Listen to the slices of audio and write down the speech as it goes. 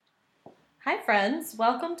Hi, friends.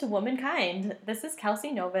 Welcome to Womankind. This is Kelsey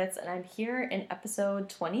Novitz, and I'm here in episode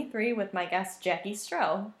 23 with my guest, Jackie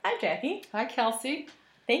Stroh. Hi, Jackie. Hi, Kelsey.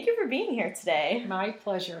 Thank you for being here today. My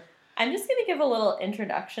pleasure. I'm just going to give a little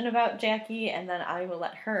introduction about Jackie, and then I will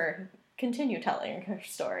let her continue telling her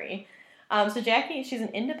story. So Jackie, she's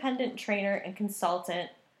an independent trainer and consultant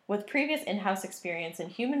with previous in-house experience in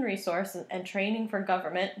human resources and training for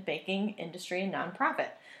government, banking, industry, and nonprofit.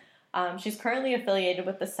 She's currently affiliated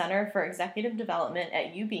with the Center for Executive Development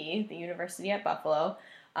at UB, the University at Buffalo,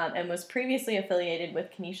 and was previously affiliated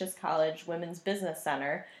with Canisius College Women's Business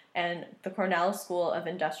Center and the Cornell School of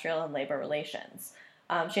Industrial and Labor Relations.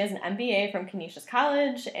 She has an MBA from Canisius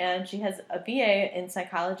College, and she has a BA in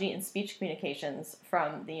Psychology and Speech Communications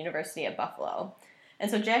from the University at Buffalo. And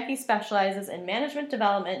so Jackie specializes in management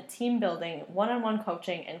development, team building, one-on-one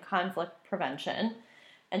coaching, and conflict prevention.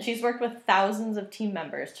 And she's worked with thousands of team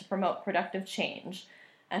members to promote productive change.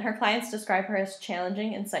 And her clients describe her as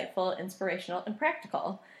challenging, insightful, inspirational, and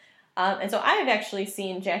practical. And so I have actually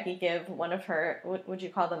seen Jackie give one of her, would you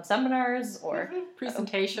call them seminars or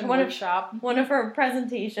presentation, workshop? One of her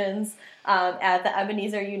presentations at the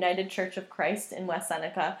Ebenezer United Church of Christ in West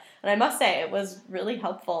Seneca. And I must say it was really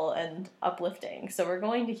helpful and uplifting. So we're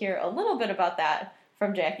going to hear a little bit about that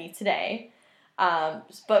from Jackie today.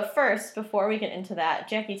 But first, before we get into that,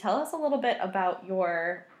 Jackie, tell us a little bit about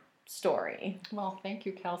your story. Well, thank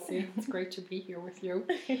you, Kelsey. It's great to be here with you.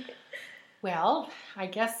 Well, I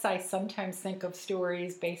guess I sometimes think of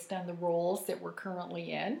stories based on the roles that we're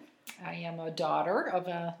currently in. I am a daughter of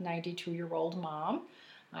a 92-year-old mom.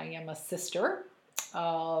 I am a sister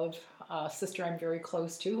of a sister I'm very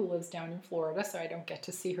close to who lives down in Florida, so I don't get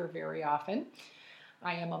to see her very often.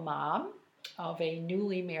 I am a mom of a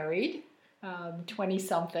newly married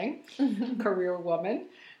 20-something career woman,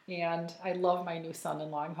 and I love my new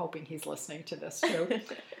son-in-law. I'm hoping he's listening to this too.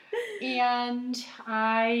 And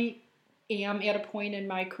I am at a point in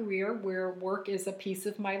my career where work is a piece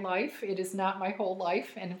of my life. It is not my whole life,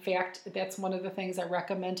 and in fact, that's one of the things I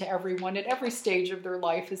recommend to everyone at every stage of their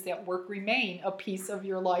life is that work remain a piece of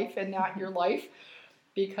your life and not your life,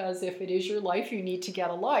 because if it is your life, you need to get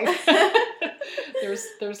a life.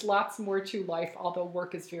 There's lots more to life, although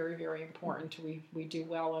work is very, very important. We do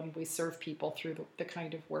well and we serve people through the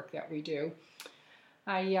kind of work that we do.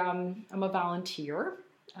 I'm a volunteer.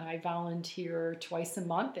 I volunteer twice a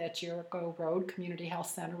month at Jericho Road Community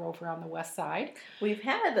Health Center over on the west side. We've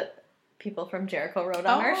had people from Jericho Road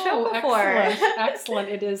on our show before. Excellent.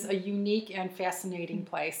 It is a unique and fascinating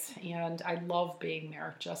place, and I love being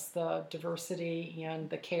there. Just the diversity and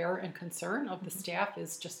the care and concern of the staff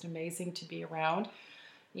is just amazing to be around.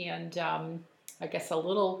 And I guess a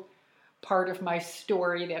little part of my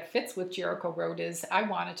story that fits with Jericho Road is I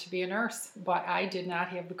wanted to be a nurse, but I did not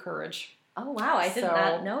have the courage. Oh, wow. I did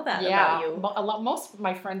not know that about you. Most of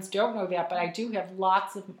my friends don't know that, but I do have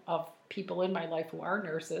lots of people in my life who are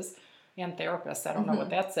nurses and therapists. I don't know what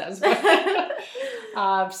that says.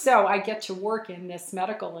 But, so I get to work in this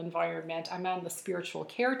medical environment. I'm on the spiritual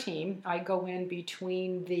care team. I go in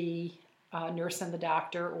between the nurse and the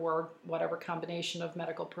doctor or whatever combination of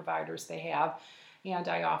medical providers they have. And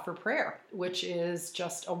I offer prayer, which is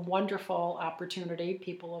just a wonderful opportunity.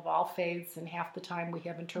 People of all faiths, and half the time we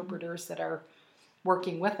have interpreters that are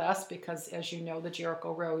working with us because, as you know, the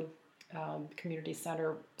Jericho Road Community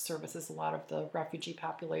Center services a lot of the refugee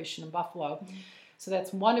population in Buffalo. So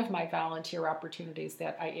that's one of my volunteer opportunities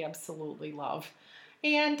that I absolutely love.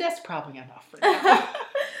 And that's probably enough for now.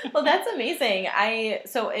 Well, that's amazing.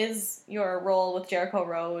 So is your role with Jericho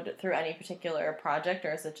Road through any particular project,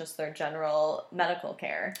 or is it just their general medical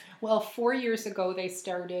care? Well, 4 years ago, they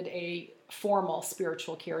started a formal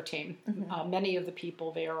spiritual care team. Many of the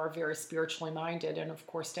people there are very spiritually minded. And of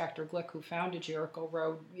course, Dr. Glick, who founded Jericho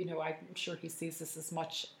Road, I'm sure he sees this as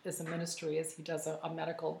much as a ministry as he does a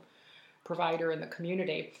medical provider in the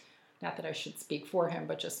community. Not that I should speak for him,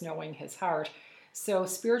 but just knowing his heart. So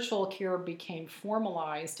spiritual care became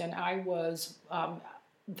formalized, and I was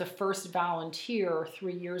the first volunteer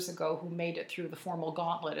 3 years ago who made it through the formal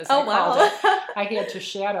gauntlet, as I called it. I had to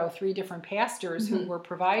shadow 3 different pastors who were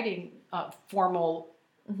providing formal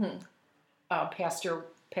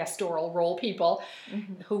pastoral role people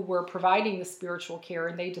who were providing the spiritual care,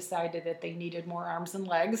 and they decided that they needed more arms and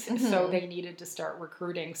legs, so they needed to start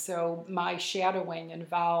recruiting. So my shadowing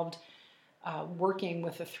involved working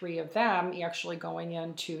with the 3 of them, actually going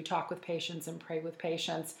in to talk with patients and pray with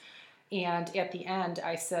patients. And at the end,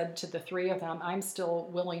 I said to the 3 of them, I'm still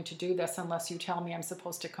willing to do this unless you tell me I'm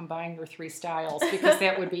supposed to combine your 3 styles, because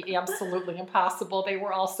that would be absolutely impossible. They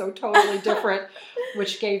were all so totally different,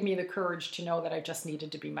 which gave me the courage to know that I just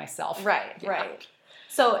needed to be myself. Right.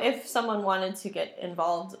 So if someone wanted to get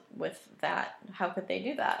involved with that, how could they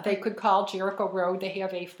do that? They could call Jericho Road. They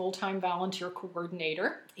have a full-time volunteer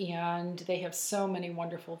coordinator, and they have so many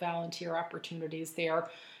wonderful volunteer opportunities there.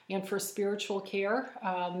 And for spiritual care,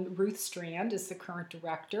 Ruth Strand is the current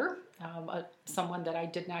director, someone that I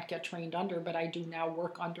did not get trained under, but I do now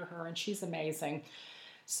work under her, and she's amazing.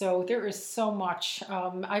 So there is so much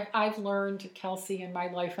I've learned, Kelsey, in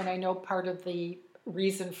my life, and I know part of the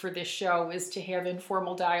reason for this show is to have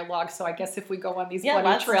informal dialogue. So I guess if we go on these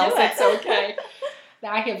bloody trails, it's okay.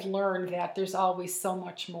 I have learned that there's always so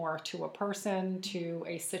much more to a person, to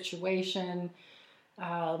a situation.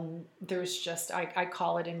 There's just, I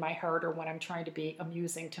call it in my heart, or when I'm trying to be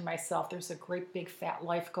amusing to myself, there's a great big fat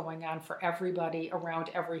life going on for everybody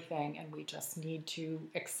around everything. And we just need to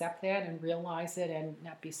accept that and realize it and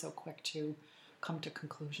not be so quick to come to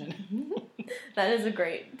conclusion. That is a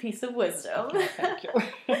great piece of wisdom. Okay, thank you.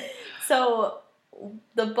 So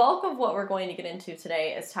the bulk of what we're going to get into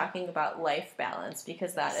today is talking about life balance,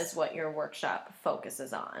 because that is what your workshop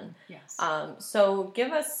focuses on. Yes. So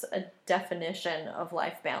give us a definition of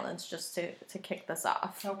life balance just to kick this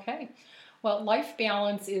off. Okay. Well, life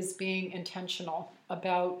balance is being intentional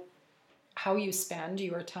about how you spend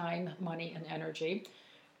your time, money, and energy,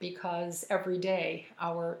 because every day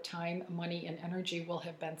our time, money, and energy will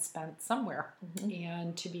have been spent somewhere. Mm-hmm.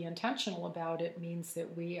 And to be intentional about it means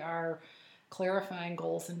that we are clarifying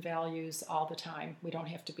goals and values all the time. We don't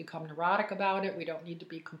have to become neurotic about it. We don't need to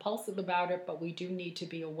be compulsive about it, but we do need to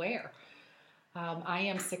be aware. I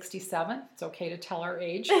am 67. It's okay to tell our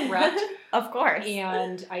age, correct? Of course.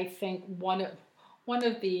 And I think one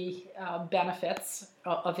of the benefits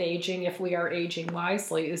of aging, if we are aging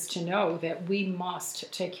wisely, is to know that we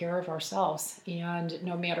must take care of ourselves. And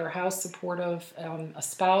no matter how supportive a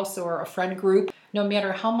spouse or a friend group, no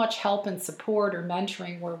matter how much help and support or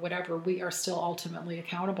mentoring or whatever, we are still ultimately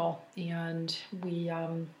accountable. And we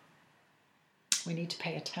need to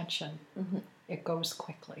pay attention. Mm-hmm. It goes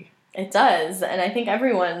quickly. It does. And I think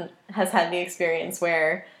everyone has had the experience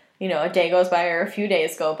where, you know, a day goes by or a few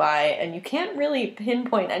days go by and you can't really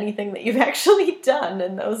pinpoint anything that you've actually done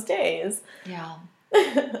in those days. Yeah.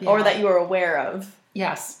 Or that you were aware of.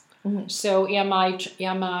 Yes. Mm-hmm. So let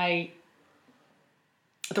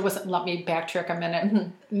me backtrack a minute. Mm-hmm.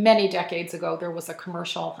 Many decades ago, there was a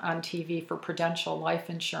commercial on TV for Prudential Life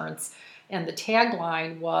Insurance, and the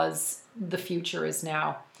tagline was, "The future is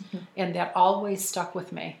now." Mm-hmm. And that always stuck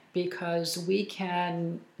with me, because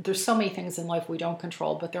there's so many things in life we don't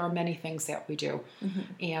control, but there are many things that we do.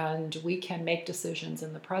 Mm-hmm. And we can make decisions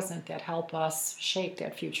in the present that help us shape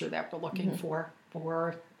that future that we're looking mm-hmm. for.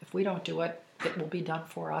 Or if we don't do it, it will be done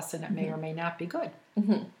for us, and it may or may not be good.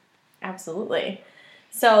 Mm-hmm. Absolutely.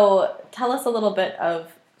 So tell us a little bit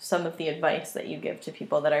of some of the advice that you give to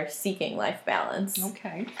people that are seeking life balance.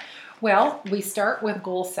 Okay. Well, we start with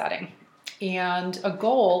goal setting. And a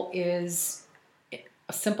goal is,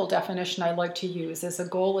 a simple definition I like to use, is a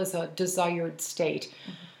goal is a desired state.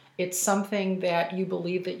 Mm-hmm. It's something that you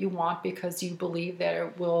believe that you want because you believe that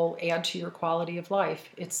it will add to your quality of life.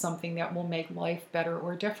 It's something that will make life better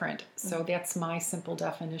or different. Mm-hmm. So that's my simple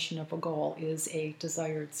definition of a goal, is a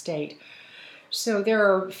desired state. So there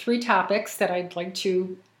are 3 topics that I'd like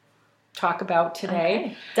to talk about today.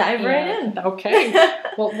 Okay. Dive right in. Okay.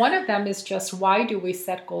 Well, one of them is just, why do we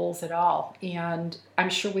set goals at all? And I'm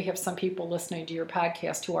sure we have some people listening to your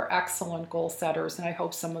podcast who are excellent goal setters, and I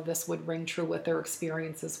hope some of this would ring true with their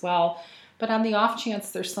experience as well. But on the off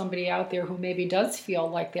chance there's somebody out there who maybe does feel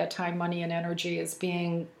like that time, money, and energy is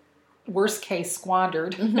being, worst case,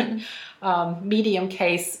 squandered, mm-hmm. Medium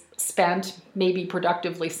case, spent maybe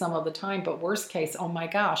productively some of the time, but worst case, oh my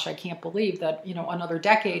gosh, I can't believe that, another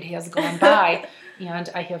decade has gone by and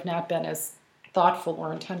I have not been as thoughtful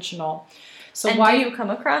or intentional. So and do you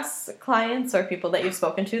come across clients or people that you've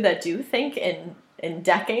spoken to that do think in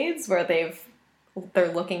decades, where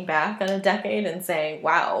they're looking back on a decade and saying,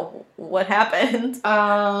 wow, what happened?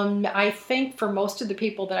 I think for most of the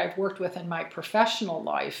people that I've worked with in my professional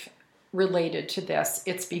life related to this,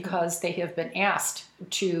 it's because they have been asked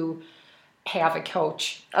to have a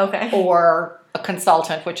coach, okay, or a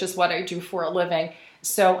consultant, which is what I do for a living.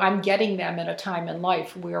 So I'm getting them at a time in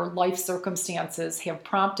life where life circumstances have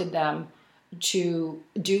prompted them to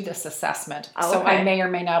do this assessment. Oh, so okay. I may or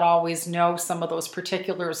may not always know some of those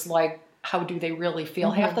particulars, like how do they really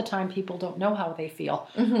feel. Mm-hmm. Half the time people don't know how they feel.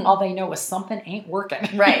 Mm-hmm. All they know is something ain't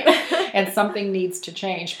working. Right. And something needs to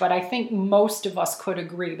change. But I think most of us could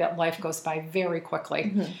agree that life goes by very quickly.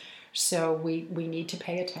 Mm-hmm. So we need to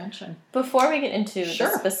pay attention. Before we get into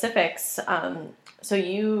Sure. the specifics, so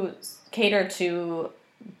you cater to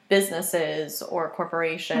businesses or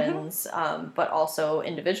corporations, but also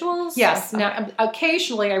individuals? Yes. Now,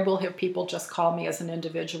 occasionally I will have people just call me as an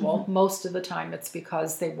individual. Most of the time it's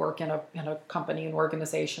because they work in a company, an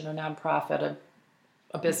organization, a nonprofit,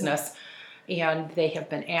 a business, and they have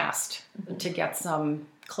been asked to get some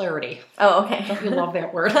clarity. Oh, okay. Don't you love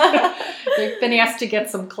that word? They've been asked to get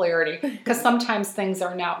some clarity because sometimes things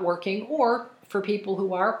are not working, or for people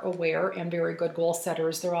who are aware and very good goal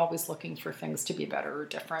setters, they're always looking for things to be better or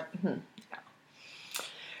different. Yeah.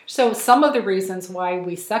 So some of the reasons why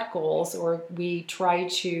we set goals, or we try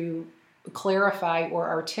to clarify or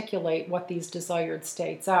articulate what these desired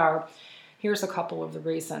states are, here's a couple of the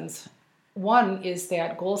reasons. One is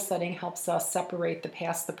that goal setting helps us separate the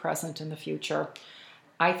past, the present, and the future.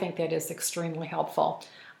 I think that is extremely helpful.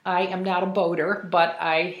 I am not a boater, but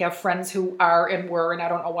I have friends who are and were, and I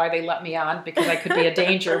don't know why they let me on because I could be a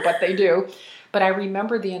danger, but they do. But I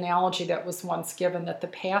remember the analogy that was once given that the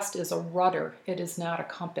past is a rudder, it is not a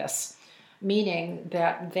compass, meaning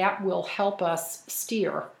that will help us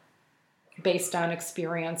steer based on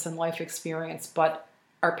experience and life experience, but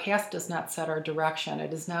our past does not set our direction.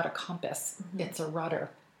 It is not a compass, it's a rudder,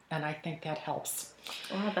 and I think that helps.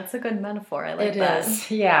 Wow, that's a good metaphor. I like that. It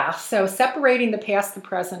is, yeah. So separating the past, the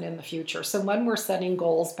present, and the future. So when we're setting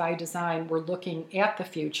goals by design, we're looking at the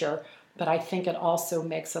future, but I think it also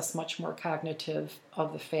makes us much more cognizant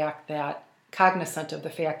of the fact that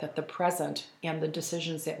the present and the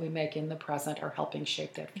decisions that we make in the present are helping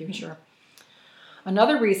shape that future.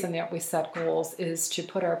 Another reason that we set goals is to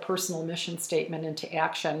put our personal mission statement into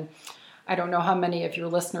action. I don't know how many of your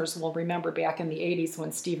listeners will remember back in the 80s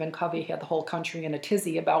when Stephen Covey had the whole country in a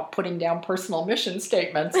tizzy about putting down personal mission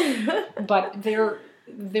statements. But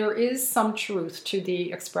there is some truth to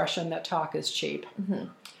the expression that talk is cheap.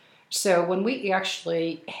 So when we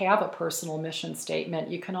actually have a personal mission statement,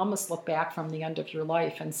 you can almost look back from the end of your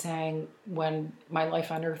life and saying, when my life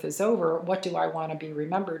on earth is over, what do I want to be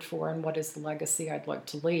remembered for, and what is the legacy I'd like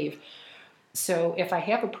to leave? So if I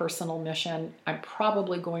have a personal mission, I'm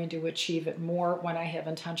probably going to achieve it more when I have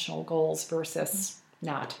intentional goals versus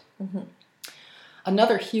not.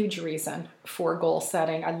 Another huge reason for goal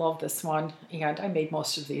setting, I love this one, and I made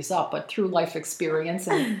most of these up, but through life experience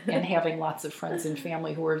and having lots of friends and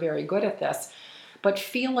family who are very good at this, but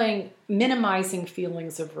minimizing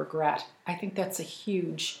feelings of regret. I think that's a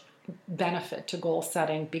huge benefit to goal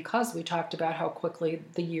setting because we talked about how quickly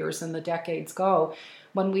the years and the decades go.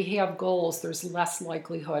 When we have goals, there's less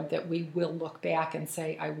likelihood that we will look back and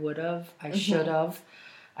say, I would have, I should have,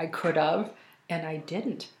 I could have, and I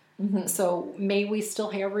didn't. So may we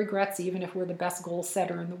still have regrets even if we're the best goal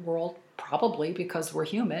setter in the world? Probably, because we're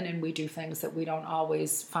human and we do things that we don't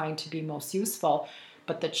always find to be most useful.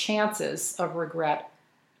 But the chances of regret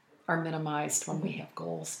are minimized when we have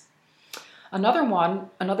goals. Another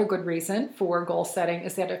good reason for goal setting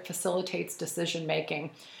is that it facilitates decision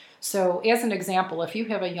making. So as an example, if you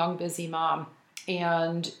have a young, busy mom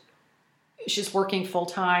and she's working full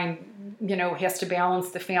time, has to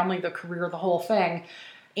balance the family, the career, the whole thing,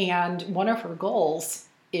 and one of her goals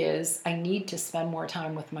is, I need to spend more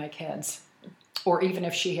time with my kids. Or even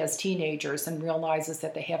if she has teenagers and realizes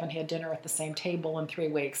that they haven't had dinner at the same table in 3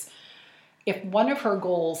 weeks. If one of her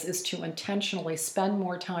goals is to intentionally spend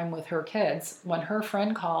more time with her kids, when her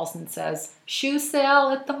friend calls and says, shoe sale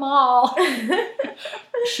at the mall,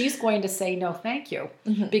 she's going to say no thank you,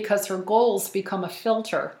 because her goals become a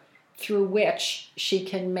filter through which she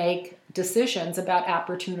can make decisions about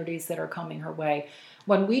opportunities that are coming her way.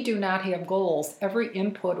 When we do not have goals, every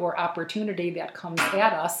input or opportunity that comes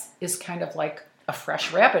at us is kind of like a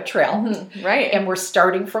fresh rabbit trail. Right. And we're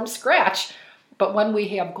starting from scratch. But when we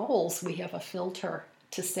have goals, we have a filter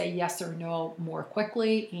to say yes or no more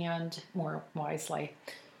quickly and more wisely.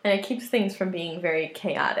 And it keeps things from being very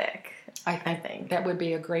chaotic, I think. That would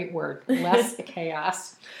be a great word. Less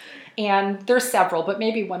chaos. And there's several, but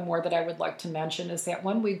maybe one more that I would like to mention is that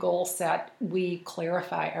when we goal set, we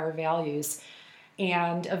clarify our values.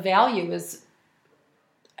 And a value is,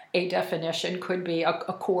 a definition could be a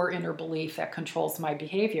core inner belief that controls my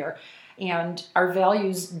behavior. And our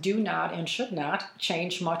values do not and should not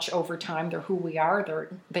change much over time. They're who we are.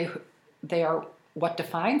 They are what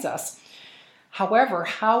defines us. However,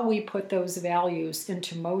 how we put those values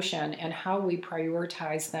into motion and how we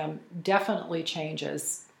prioritize them definitely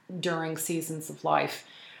changes during seasons of life.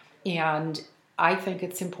 And I think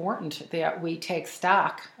it's important that we take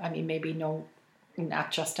stock. I mean, maybe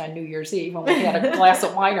not just on New Year's Eve when we had a glass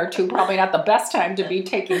of wine or two, probably not the best time to be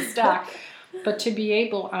taking stock, but to be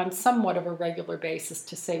able on somewhat of a regular basis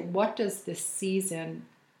to say, what does this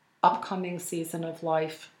upcoming season of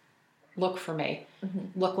life look for me,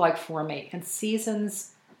 Mm-hmm. look like for me? And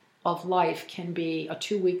seasons of life can be a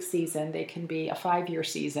 2-week season, they can be a 5-year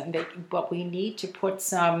season, but we need to put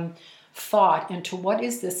some thought into what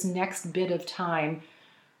is this next bit of time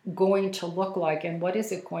going to look like, and what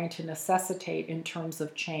is it going to necessitate in terms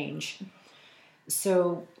of change.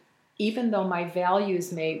 So even though my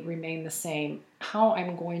values may remain the same, how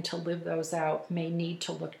I'm going to live those out may need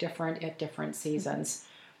to look different at different seasons.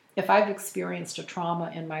 If I've experienced a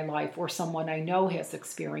trauma in my life, or someone I know has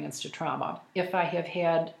experienced a trauma, if I have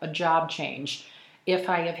had a job change, if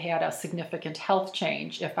I have had a significant health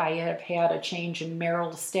change, if I have had a change in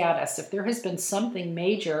marital status, if there has been something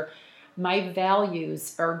major, my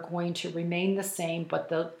values are going to remain the same,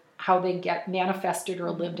 but how they get manifested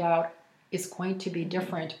or lived out is going to be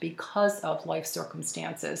different because of life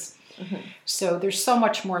circumstances. Mm-hmm. So there's so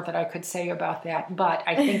much more that I could say about that, but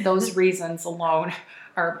I think those reasons alone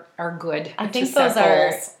are good. I think those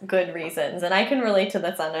are good reasons, and I can relate to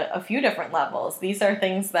this on a few different levels. These are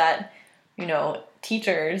things that,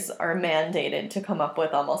 teachers are mandated to come up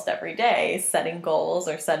with almost every day, setting goals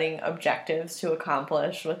or setting objectives to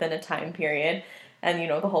accomplish within a time period. And,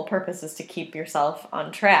 the whole purpose is to keep yourself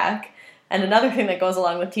on track. And another thing that goes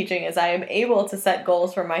along with teaching is I am able to set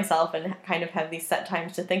goals for myself and kind of have these set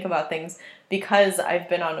times to think about things because I've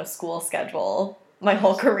been on a school schedule my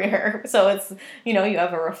whole career. So it's, you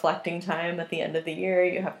have a reflecting time at the end of the year,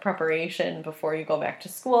 you have preparation before you go back to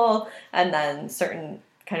school, and then certain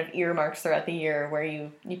kind of earmarks throughout the year where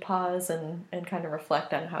you pause and kind of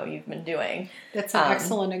reflect on how you've been doing. That's an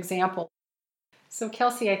excellent example. So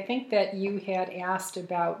Kelsey, I think that you had asked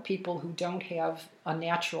about people who don't have a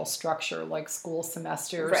natural structure like school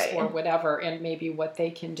semesters or whatever, and maybe what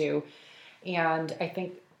they can do. And I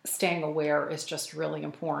think staying aware is just really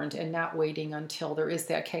important, and not waiting until there is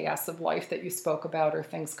that chaos of life that you spoke about, or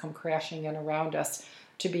things come crashing in around us,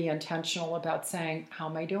 to be intentional about saying, how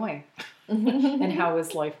am I doing? And how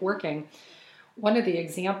is life working? One of the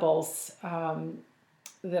examples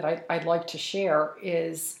that I'd like to share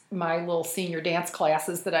is my little senior dance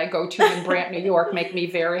classes that I go to in Brant, New York, make me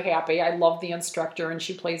very happy. I love the instructor, and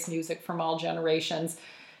she plays music from all generations.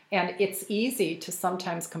 And it's easy to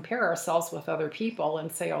sometimes compare ourselves with other people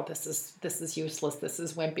and say, oh, this is useless, this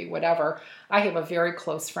is wimpy, whatever. I have a very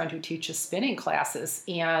close friend who teaches spinning classes,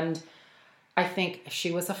 and I think if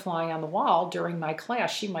she was a fly on the wall during my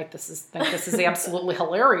class, she might think this is absolutely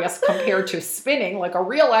hilarious compared to spinning, like a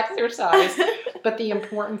real exercise. But the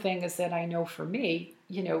important thing is that I know for me,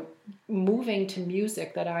 moving to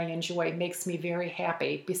music that I enjoy makes me very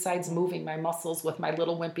happy. Besides moving my muscles with my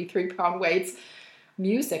little wimpy 3-pound weights,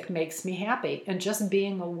 music makes me happy. And just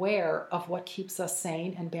being aware of what keeps us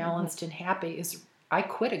sane and balanced and happy is... I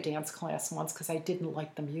quit a dance class once because I didn't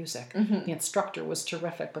like the music. The instructor was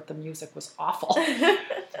terrific, but the music was awful.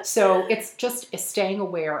 So it's just staying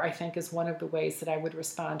aware, I think, is one of the ways that I would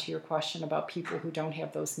respond to your question about people who don't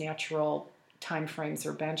have those natural time frames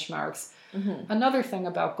or benchmarks. Another thing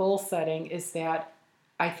about goal setting is that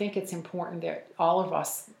I think it's important that all of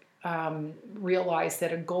us realize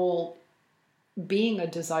that a goal, being a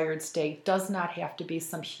desired state, does not have to be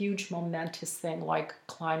some huge momentous thing like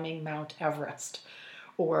climbing Mount Everest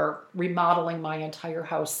or remodeling my entire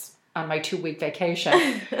house on my 2-week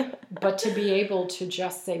vacation, but to be able to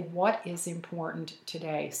just say, what is important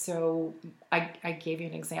today? So I gave you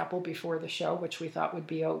an example before the show, which we thought would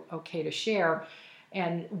be okay to share.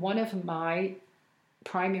 And one of my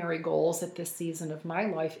primary goals at this season of my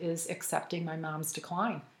life is accepting my mom's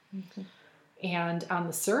decline. And on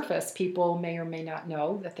the surface, people may or may not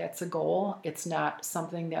know that that's a goal. It's not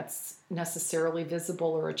something that's necessarily visible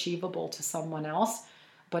or achievable to someone else,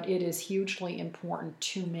 but it is hugely important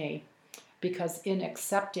to me, because in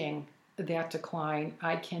accepting that decline,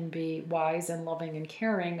 I can be wise and loving and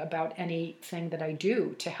caring about anything that I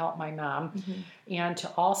do to help my mom, and to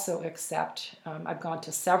also accept, I've gone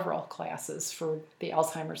to several classes for the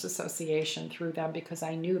Alzheimer's Association through them, because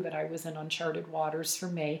I knew that I was in uncharted waters for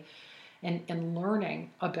me. And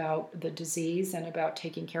learning about the disease and about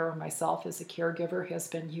taking care of myself as a caregiver has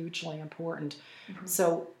been hugely important.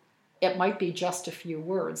 So it might be just a few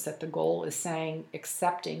words that the goal is saying,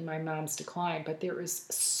 accepting my mom's decline, but there is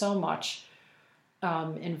so much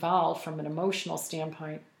involved from an emotional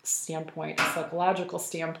standpoint, a psychological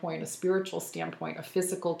standpoint, a spiritual standpoint, a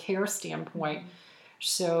physical care standpoint.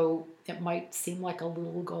 So it might seem like a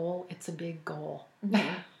little goal. It's a big goal.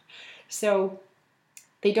 So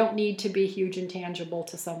they don't need to be huge and tangible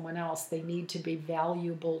to someone else. They need to be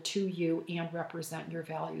valuable to you and represent your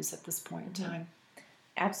values at this point in time.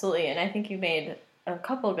 Absolutely. And I think you made a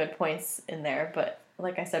couple of good points in there. But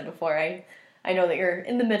like I said before, I know that you're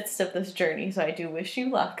in the midst of this journey, so I do wish you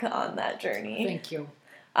luck on that journey. Thank you.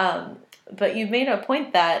 But you made a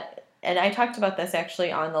point that, and I talked about this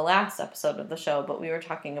actually on the last episode of the show, but we were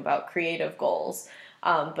talking about creative goals.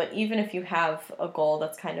 But even if you have a goal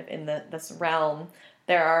that's kind of in this realm,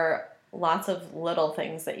 there are lots of little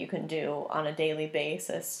things that you can do on a daily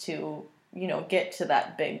basis to, get to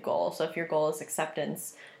that big goal. So if your goal is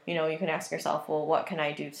acceptance, you can ask yourself, well, what can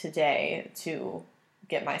I do today to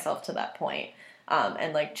get myself to that point?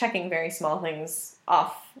 And like checking very small things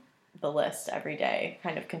off the list every day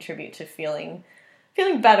kind of contribute to feeling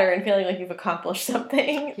better and feeling like you've accomplished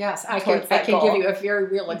something. Yes, I can give you a very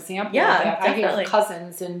real example of that. Definitely. I have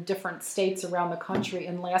cousins in different states around the country,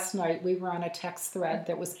 and last night we were on a text thread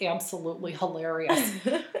that was absolutely hilarious.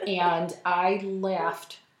 And I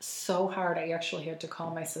laughed so hard I actually had to call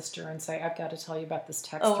my sister and say, I've got to tell you about this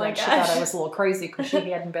text thread. She thought I was a little crazy because she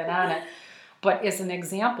hadn't been on it. But as an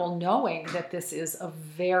example, knowing that this is a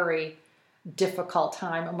very difficult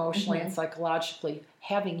time emotionally and psychologically,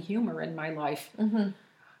 having humor in my life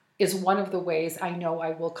is one of the ways I know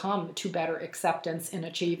I will come to better acceptance in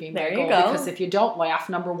achieving my goal. Because if you don't laugh,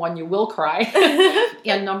 number one, you will cry.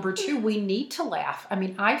 And number two, we need to laugh. I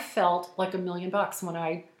mean, I felt like $1,000,000 when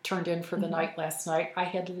I turned in for the night last night. I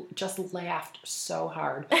had just laughed so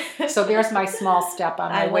hard. So there's my small step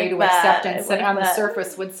on my way to acceptance that on the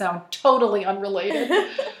surface would sound totally unrelated.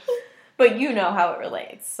 But you know how it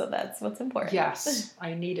relates, so that's what's important. Yes,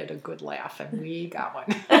 I needed a good laugh, and we got one.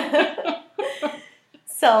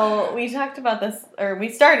 So we talked about this, or we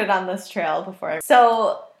started on this trail before.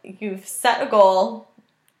 So you've set a goal,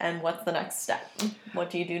 and what's the next step?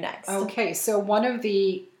 What do you do next? Okay, so one of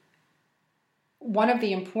the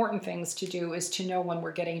important things to do is to know when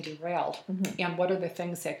we're getting derailed, and what are the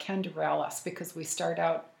things that can derail us, because we start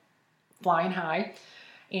out flying high.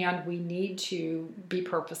 And we need to be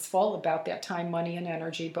purposeful about that time, money, and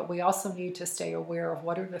energy, but we also need to stay aware of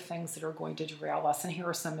what are the things that are going to derail us. And here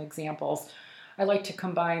are some examples. I like to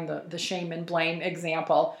combine the shame and blame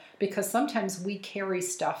example, because sometimes we carry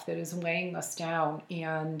stuff that is weighing us down.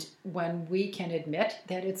 And when we can admit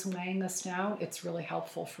that it's weighing us down, it's really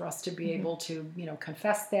helpful for us to be able to,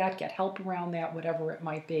 confess that, get help around that, whatever it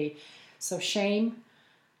might be. So shame,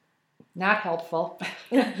 not helpful,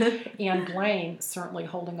 and blame, certainly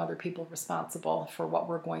holding other people responsible for what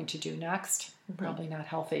we're going to do next, probably not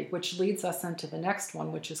healthy, which leads us into the next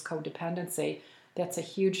one, which is codependency. That's a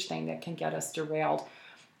huge thing that can get us derailed.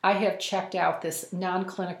 I have checked out this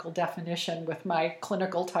non-clinical definition with my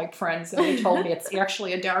clinical type friends, and they told me it's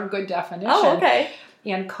actually a darn good definition. Oh, okay.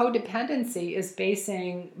 And codependency is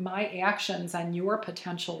basing my actions on your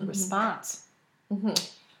potential response.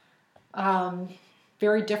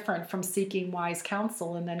 Very different from seeking wise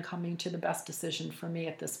counsel and then coming to the best decision for me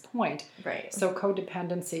at this point. Right. So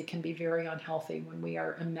codependency can be very unhealthy when we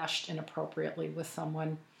are enmeshed inappropriately with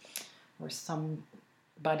someone or some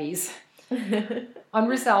buddies.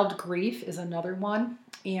 Unresolved grief is another one.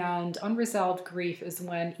 And unresolved grief is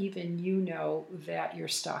when even you know that you're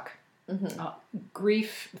stuck.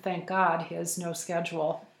 Grief, thank God, has no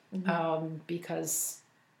schedule because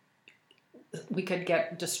we could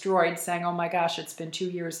get destroyed saying, oh my gosh, it's been 2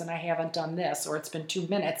 years and I haven't done this, or it's been 2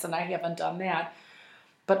 minutes and I haven't done that.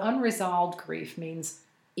 But unresolved grief means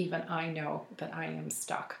even I know that I am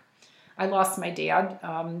stuck. I lost my dad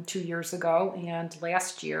 2 years ago, and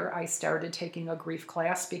last year I started taking a grief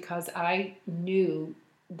class because I knew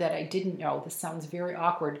that I didn't know. This sounds very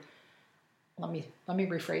awkward. Let me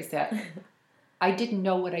rephrase that. I didn't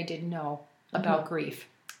know what I didn't know about grief.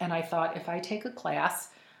 And I thought, if I take a class,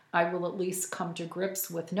 I will at least come to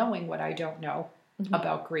grips with knowing what I don't know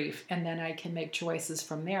about grief, and then I can make choices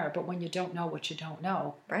from there. But when you don't know what you don't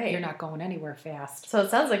know, you're not going anywhere fast. So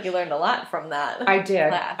it sounds like you learned a lot from that. I did.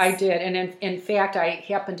 Class. I did. And in fact, I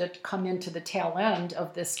happened to come into the tail end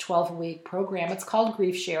of this 12-week program. It's called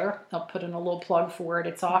Grief Share. I'll put in a little plug for it.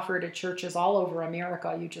 It's offered at churches all over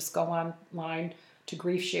America. You just go online to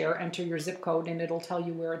Grief Share, enter your zip code, and it'll tell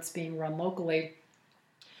you where it's being run locally.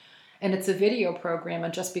 And it's a video program,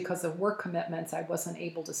 and just because of work commitments, I wasn't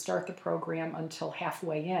able to start the program until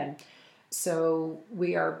halfway in. So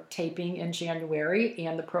we are taping in January,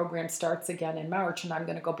 and the program starts again in March, and I'm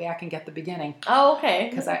going to go back and get the beginning. Oh, okay.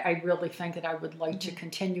 Because I really think that I would like to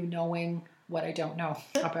continue knowing what I don't know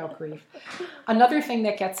about grief. Another thing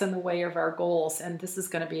that gets in the way of our goals, and this is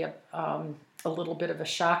going to be a little bit of a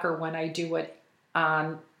shocker when I do it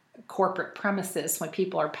on corporate premises, when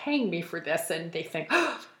people are paying me for this, and they think,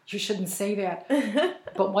 oh, you shouldn't say that.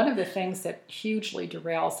 But one of the things that hugely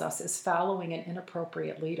derails us is following an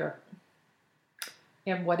inappropriate leader.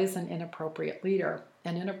 And what is an inappropriate leader?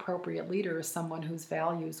 An inappropriate leader is someone whose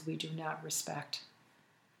values we do not respect.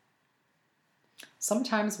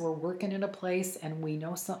 Sometimes we're working in a place and we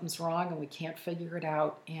know something's wrong and we can't figure it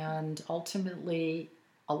out. And ultimately,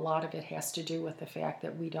 a lot of it has to do with the fact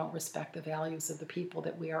that we don't respect the values of the people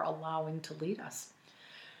that we are allowing to lead us.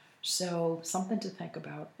 So, something to think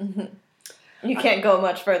about. Mm-hmm. You can't go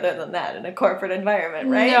much further than that in a corporate environment,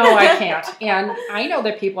 right? No, I can't. And I know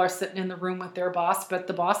that people are sitting in the room with their boss, but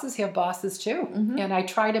the bosses have bosses too. Mm-hmm. And I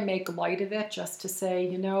try to make light of it just to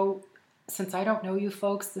say, since I don't know you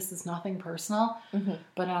folks, this is nothing personal. Mm-hmm.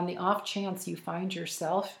 But on the off chance you find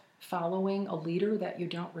yourself following a leader that you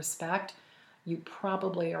don't respect, you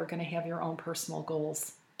probably are going to have your own personal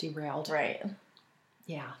goals derailed. Right.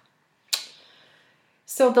 Yeah.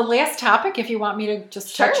 So the last topic, if you want me to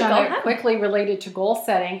just touch on it quickly, related to goal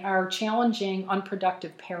setting, are challenging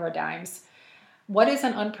unproductive paradigms. What is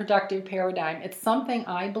an unproductive paradigm? It's something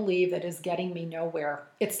I believe that is getting me nowhere.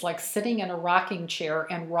 It's like sitting in a rocking chair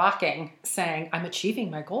and rocking, saying, I'm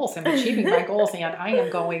achieving my goals, and I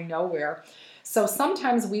am going nowhere. So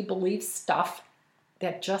sometimes we believe stuff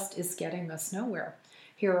that just is getting us nowhere.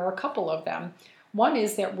 Here are a couple of them. One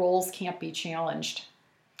is that roles can't be challenged.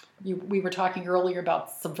 We were talking earlier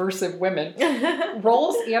about subversive women.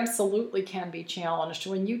 Roles absolutely can be challenged.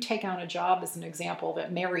 When you take on a job, as an example,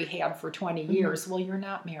 that Mary had for 20 years, well, you're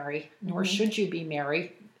not Mary, nor should you be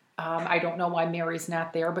Mary. I don't know why Mary's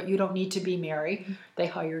not there, but you don't need to be Mary. They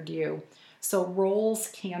hired you. So roles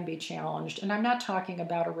can be challenged. And I'm not talking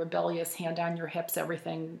about a rebellious hand on your hips,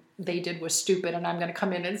 everything they did was stupid, and I'm going to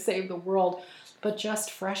come in and save the world, but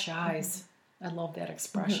just fresh eyes. I love that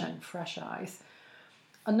expression, fresh eyes.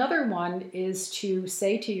 Another one is to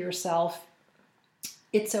say to yourself,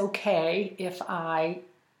 it's okay if I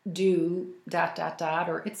do ...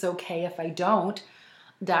 or it's okay if I don't ...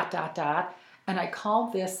 And I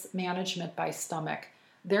call this management by stomach.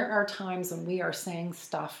 There are times when we are saying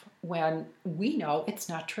stuff when we know it's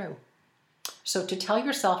not true. So to tell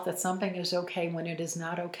yourself that something is okay when it is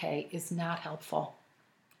not okay is not helpful.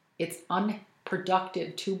 It's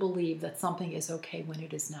unproductive to believe that something is okay when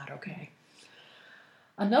it is not okay.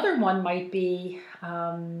 Another one might be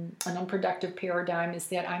an unproductive paradigm is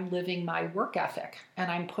that I'm living my work ethic,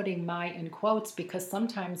 and I'm putting my in quotes because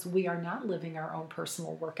sometimes we are not living our own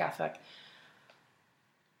personal work ethic.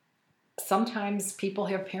 Sometimes people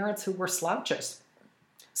have parents who were slouches.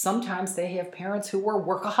 Sometimes they have parents who were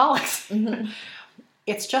workaholics.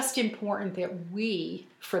 It's just important that we,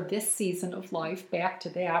 for this season of life, back to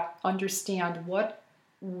that, understand what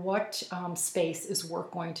space is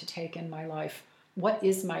work going to take in my life. What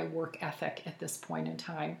is my work ethic at this point in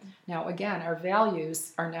time? Now, again, our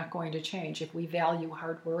values are not going to change. If we value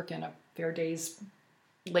hard work and a fair day's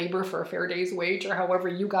labor for a fair day's wage, or however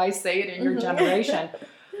you guys say it in your generation,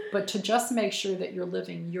 but to just make sure that you're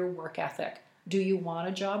living your work ethic. Do you want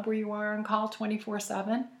a job where you are on call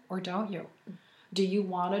 24/7, or don't you? Do you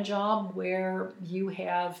want a job where you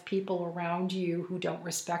have people around you who don't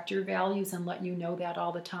respect your values and let you know that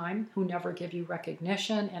all the time, who never give you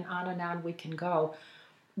recognition, and on we can go?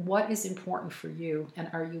 What is important for you, and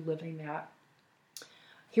are you living that?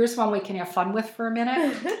 Here's one we can have fun with for a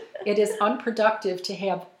minute. It is unproductive to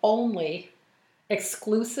have only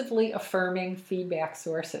exclusively affirming feedback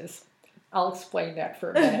sources. I'll explain that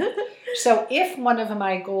for a minute. So if one of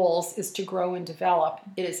my goals is to grow and develop,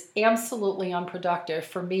 it is absolutely unproductive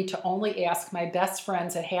for me to only ask my best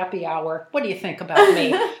friends at happy hour, what do you think about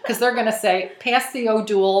me? Because they're going to say, pass the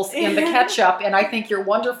O'Douls and the ketchup, and I think you're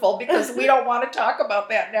wonderful, because we don't want to talk about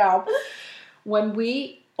that now. When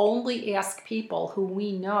we only ask people who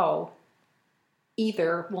we know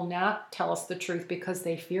either will not tell us the truth because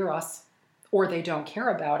they fear us, or they don't care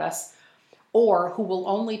about us, or who will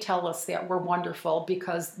only tell us that we're wonderful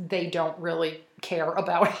because they don't really care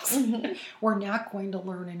about us, we're not going to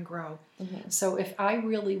learn and grow. So if I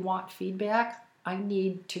really want feedback, I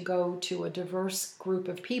need to go to a diverse group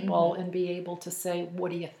of people and be able to say,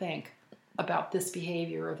 what do you think about this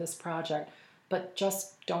behavior or this project? But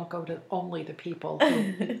just don't go to only the people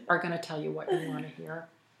who are going to tell you what you want to hear.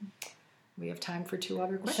 We have time for 2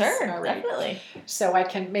 other questions. Sure, all right. Definitely. So I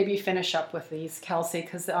can maybe finish up with these, Kelsey,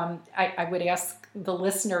 because I would ask the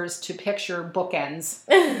listeners to picture bookends,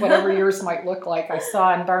 whatever yours might look like. I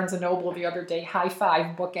saw in Barnes & Noble the other day, high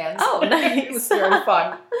five bookends. Oh, nice. It was very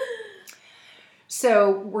fun.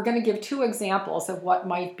 So we're going to give 2 examples of what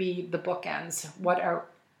might be the bookends. What are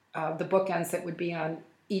the bookends that would be on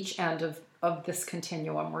each end of this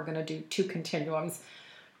continuum? We're going to do 2 continuums.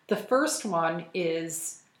 The first one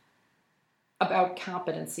is about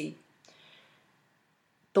competency.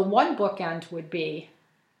 The one bookend would be,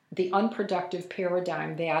 the unproductive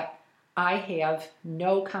paradigm that I have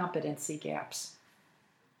no competency gaps.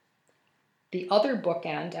 The other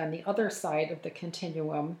bookend on the other side of the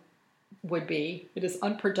continuum would be, it is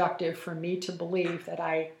unproductive for me to believe that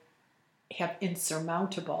I have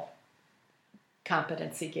insurmountable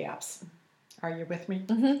competency gaps. Are you with me?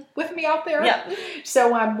 Mm-hmm. With me out there? Yeah.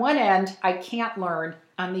 So on one end, I can't learn.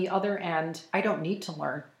 On the other end, I don't need to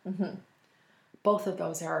learn. Mm-hmm. Both of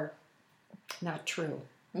those are not true.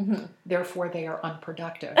 Mm-hmm. Therefore, they are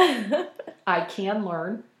unproductive. I can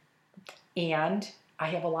learn, and I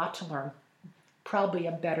have a lot to learn. Probably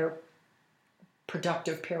a better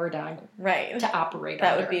productive paradigm Right. to operate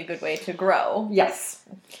That under. would be a good way to grow. Yes.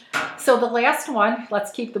 So the last one,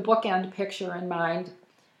 let's keep the bookend picture in mind.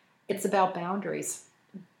 It's about boundaries.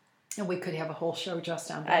 And we could have a whole show just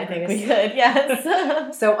on I boundaries. think we could,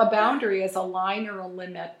 yes. So a boundary is a line or a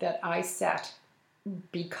limit that I set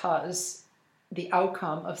because the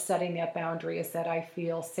outcome of setting that boundary is that I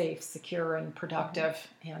feel safe, secure, and productive.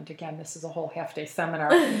 And again, this is a whole half-day seminar.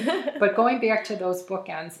 But going back to those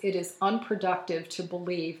bookends, it is unproductive to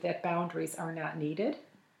believe that boundaries are not needed.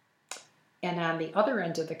 And on the other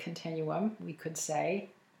end of the continuum, we could say,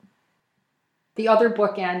 the other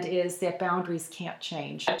bookend is that boundaries can't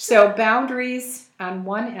change. So boundaries, on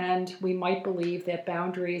one end, we might believe that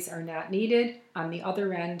boundaries are not needed. On the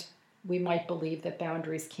other end, we might believe that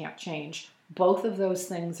boundaries can't change. Both of those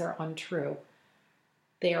things are untrue.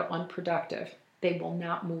 They are unproductive. They will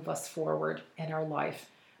not move us forward in our life.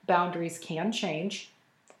 Boundaries can change,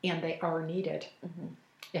 and they are needed. Mm-hmm.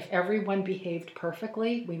 If everyone behaved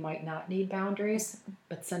perfectly, we might not need boundaries,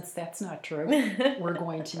 but since that's not true, we're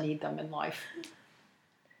going to need them in life.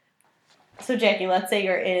 So Jackie, let's say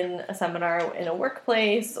you're in a seminar in a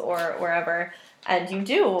workplace or wherever, and you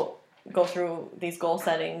do go through these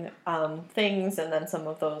goal-setting things and then some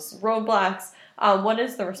of those roadblocks. What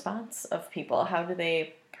is the response of people? How do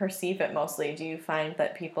they perceive it mostly? Do you find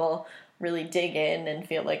that people really dig in and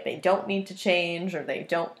feel like they don't need to change or they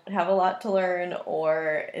don't have a lot to learn,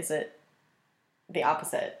 or is it the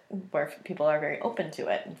opposite where people are very open to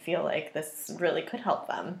it and feel like this really could help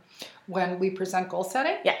them? When we present goal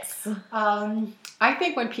setting? Yes. I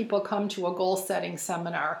think when people come to a goal setting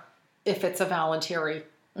seminar, if it's a voluntary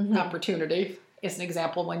opportunity, as an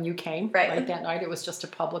example, when you came right that night, it was just a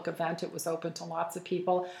public event. It was open to lots of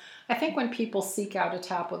people. I think when people seek out a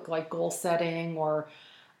topic like goal setting or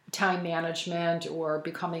time management or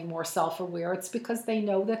becoming more self-aware, it's because they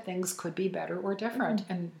know that things could be better or different.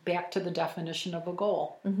 And back to the definition of a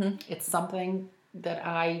goal. It's something that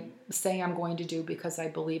I say I'm going to do because I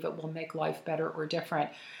believe it will make life better or different.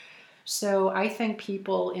 So I think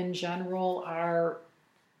people in general are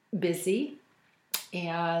busy.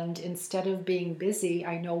 And instead of being busy,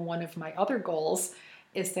 I know one of my other goals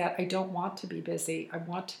is that I don't want to be busy. I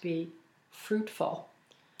want to be fruitful.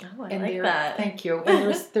 Oh, I like that. Thank you.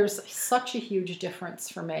 And there's such a huge difference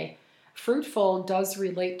for me. Fruitful does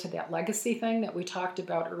relate to that legacy thing that we talked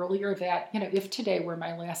about earlier, that, if today were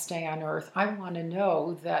my last day on earth, I want to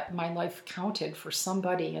know that my life counted for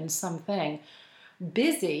somebody and something.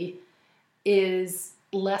 Busy is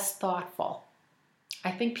less thoughtful. I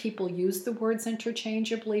think people use the words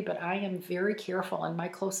interchangeably, but I am very careful, and my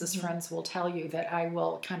closest friends will tell you that I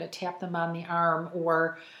will kind of tap them on the arm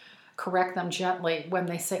or correct them gently when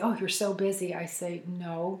they say, "Oh, you're so busy." I say,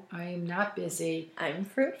 "No, I am not busy. I'm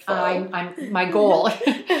fruitful. My goal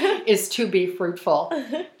is to be fruitful."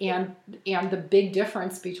 And the big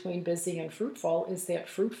difference between busy and fruitful is that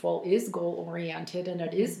fruitful is goal oriented and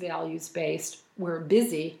it is values based, where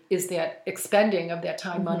busy is that expending of that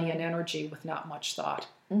time, money, and energy with not much thought.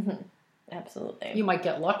 Absolutely. You might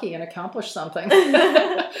get lucky and accomplish something,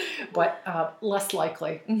 but less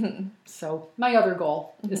likely. So my other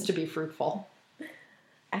goal is to be fruitful.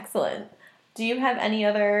 Excellent. Do you have any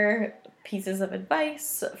other pieces of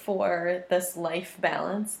advice for this life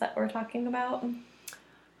balance that we're talking about?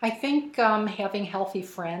 I think having healthy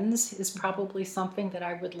friends is probably something that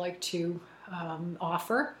I would like to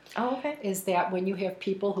offer. Oh, okay. Is that when you have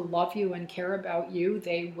people who love you and care about you,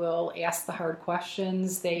 they will ask the hard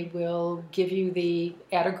questions. They will give you the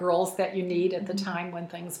atta-girls that you need at the time when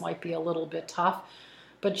things might be a little bit tough.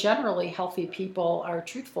 But generally, healthy people are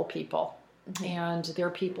truthful people. And they're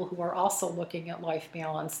people who are also looking at life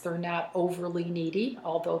balance. They're not overly needy,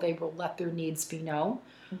 although they will let their needs be known.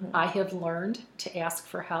 I have learned to ask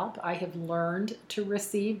for help. I have learned to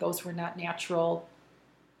receive. Those were not natural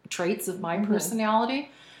traits of my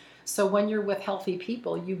personality. So when you're with healthy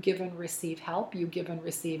people, you give and receive help, you give and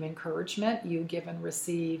receive encouragement, you give and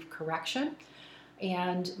receive correction.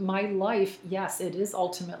 And my life, yes, it is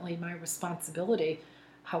ultimately my responsibility.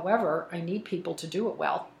 However, I need people to do it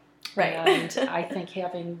well. Right. And I think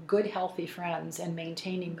having good, healthy friends and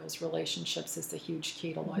maintaining those relationships is the huge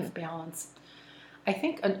key to life balance. I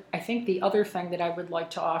think the other thing that I would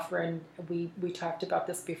like to offer, and we talked about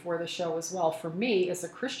this before the show as well, for me as a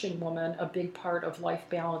Christian woman, a big part of life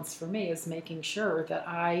balance for me is making sure that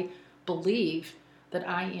I believe that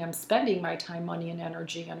I am spending my time, money, and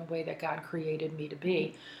energy in a way that God created me to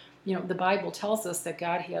be. You know, the Bible tells us that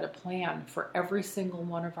God had a plan for every single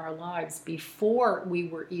one of our lives before we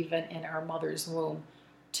were even in our mother's womb.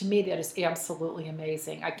 To me, that is absolutely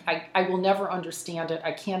amazing. I will never understand it.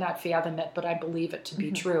 I cannot fathom it, but I believe it to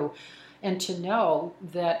be true. And to know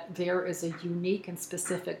that there is a unique and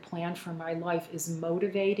specific plan for my life is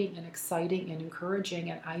motivating and exciting and encouraging,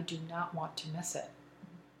 and I do not want to miss it.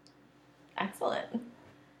 Excellent.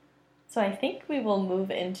 So I think we will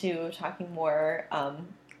move into talking more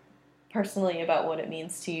personally about what it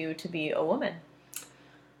means to you to be a woman.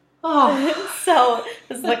 Oh. So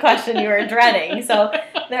this is the question you were dreading. So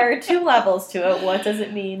there are two levels to it. What does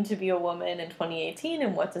it mean to be a woman in 2018,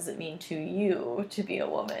 and what does it mean to you to be a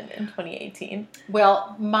woman in 2018?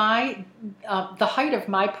 Well, the height of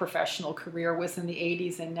my professional career was in the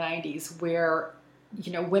 80s and 90s, where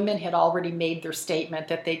women had already made their statement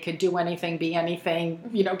that they could do anything, be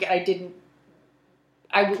anything.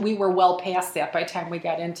 We were well past that by the time we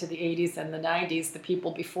got into the 80s and the 90s. The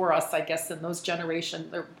people before us, I guess, in those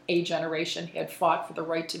A generation, had fought for the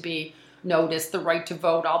right to be noticed, the right to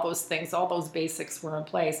vote, all those things, all those basics were in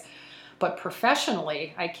place. But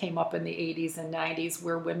professionally, I came up in the 80s and 90s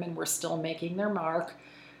where women were still making their mark,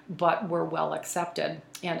 but were well accepted.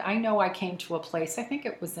 And I know I came to a place, I think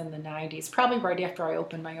it was in the 90s, probably right after I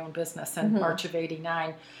opened my own business in March of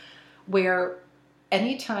 89, where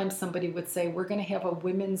anytime somebody would say, we're going to have a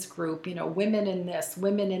women's group, women in this,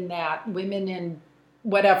 women in that, women in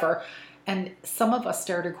whatever. And some of us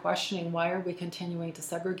started questioning, why are we continuing to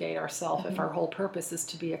segregate ourselves if our whole purpose is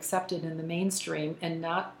to be accepted in the mainstream and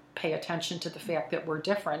not pay attention to the fact that we're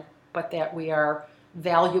different, but that we are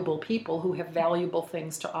valuable people who have valuable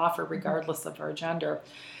things to offer regardless of our gender.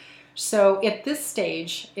 So at this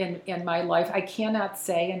stage in my life, I cannot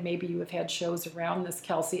say, and maybe you have had shows around this,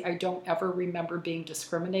 Kelsey, I don't ever remember being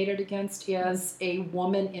discriminated against as a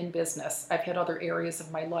woman in business. I've had other areas of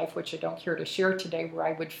my life, which I don't care to share today, where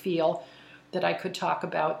I would feel that I could talk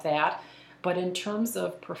about that. But in terms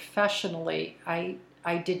of professionally, I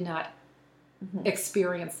did not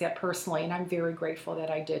experience that personally, and I'm very grateful that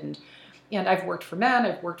I didn't. And I've worked for men,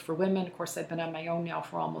 I've worked for women. Of course, I've been on my own now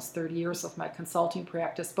for almost 30 years with my consulting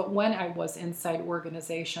practice. But when I was inside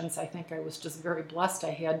organizations, I think I was just very blessed.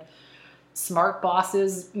 I had smart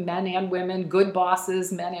bosses, men and women, good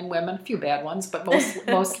bosses, men and women, a few bad ones, but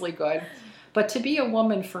mostly good. But to be a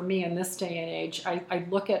woman for me in this day and age, I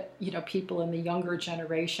look at people in the younger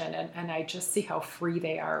generation and I just see how free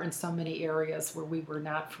they are in so many areas where we were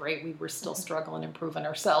not free. We were still struggling and proving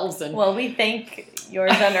ourselves. And well, we thank your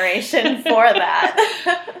generation for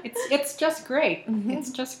that. It's just great.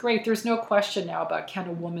 It's just great. There's no question now about, can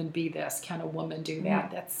a woman be this? Can a woman do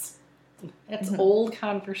that? That's old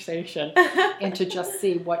conversation. And to just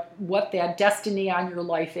see what that destiny on your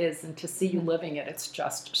life is and to see you living it, it's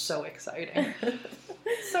just so exciting.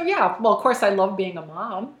 So yeah, well, of course I love being a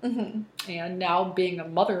mom and now being a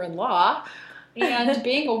mother-in-law and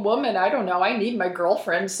being a woman. I don't know, I need my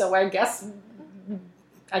girlfriend, so I guess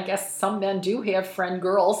some men do have friend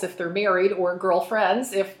girls if they're married, or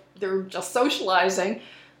girlfriends if they're just socializing.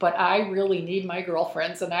 But I really need my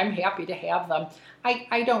girlfriends, and I'm happy to have them.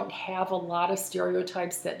 I don't have a lot of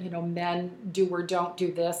stereotypes that, men do or don't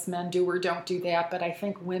do this, men do or don't do that, but I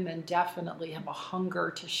think women definitely have a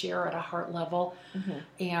hunger to share at a heart level,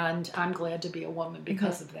 and I'm glad to be a woman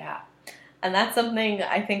because of that. And that's something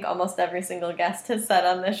I think almost every single guest has said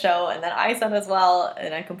on the show, and that I said as well,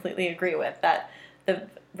 and I completely agree with, that the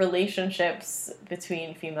relationships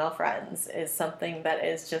between female friends is something that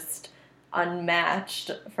is just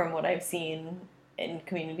unmatched from what I've seen in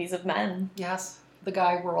communities of men. Yes, the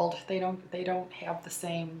guy world, they don't have the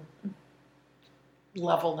same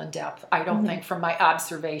level and depth, I don't think, from my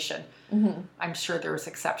observation. I'm sure there's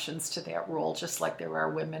exceptions to that rule, just like there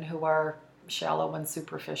are women who are shallow and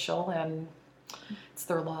superficial, and it's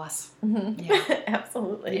their loss. Yeah.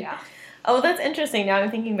 Absolutely. Yeah. Oh, well, that's interesting. Now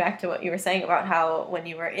I'm thinking back to what you were saying about how when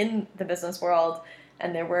you were in the business world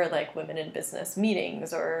and there were like women in business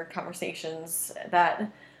meetings or conversations,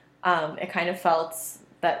 that it kind of felt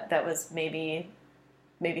that was maybe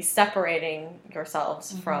separating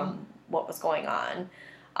yourselves from what was going on.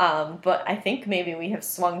 But I think maybe we have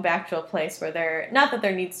swung back to a place where not that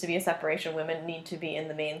there needs to be a separation, women need to be in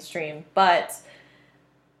the mainstream, but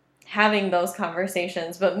having those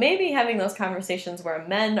conversations, but maybe having those conversations where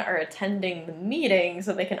men are attending the meeting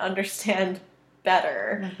so they can understand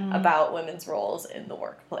better about women's roles in the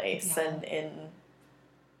workplace and in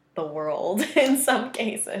the world in some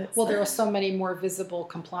cases. Well, there are so many more visible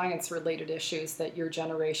compliance-related issues that your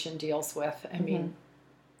generation deals with. I mean,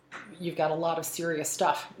 you've got a lot of serious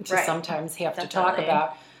stuff to sometimes have to talk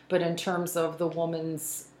about, but in terms of the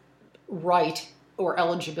woman's right or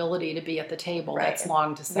eligibility to be at the table, that's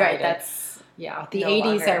long decided. Right, that's the no 80s,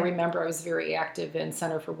 longer. I remember I was very active in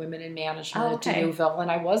Center for Women in Management at Newville,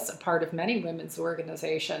 and I was a part of many women's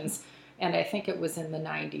organizations. And I think it was in the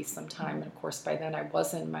 90s sometime. And of course, by then I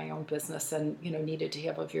was in my own business and, needed to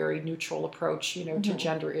have a very neutral approach, to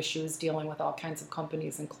gender issues, dealing with all kinds of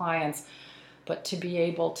companies and clients. But to be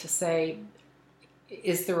able to say,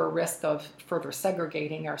 is there a risk of further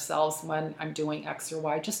segregating ourselves when I'm doing X or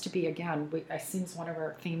Y? Just to be, again, it seems one of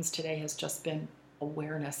our themes today has just been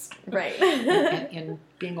awareness. Right. and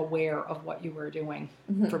being aware of what you were doing,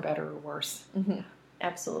 for better or worse.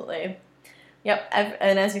 Absolutely. Yep,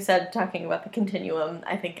 and as you said, talking about the continuum,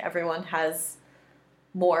 I think everyone has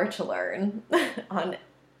more to learn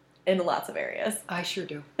in lots of areas. I sure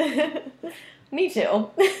do. Me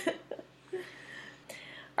too.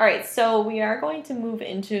 All right, so we are going to move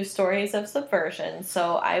into stories of subversion.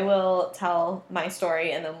 So I will tell my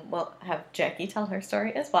story, and then we'll have Jackie tell her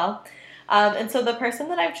story as well. And so the person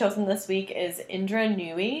that I've chosen this week is Indra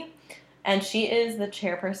Nooyi, and she is the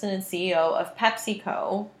chairperson and CEO of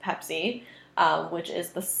PepsiCo, Pepsi, which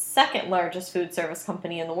is the second largest food service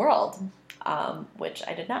company in the world, which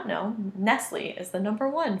I did not know. Nestle is the number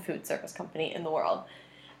one food service company in the world.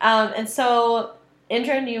 And so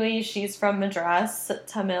Indra Nooyi, she's from Madras,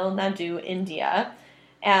 Tamil Nadu, India,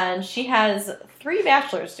 and she has 3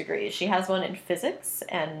 bachelor's degrees. She has one in physics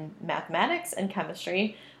and mathematics and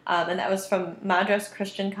chemistry, and that was from Madras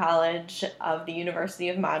Christian College of the University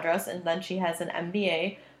of Madras, and then she has an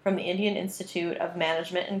MBA from the Indian Institute of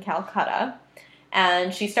Management in Calcutta.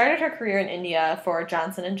 And she started her career in India for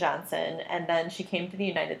Johnson & Johnson, and then she came to the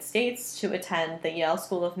United States to attend the Yale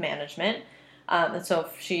School of Management. And so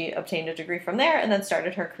she obtained a degree from there and then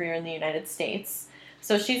started her career in the United States.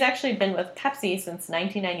 So she's actually been with Pepsi since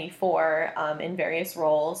 1994 in various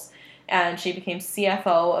roles. And she became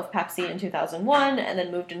CFO of Pepsi in 2001 and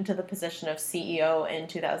then moved into the position of CEO in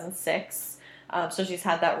 2006. So she's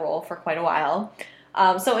had that role for quite a while.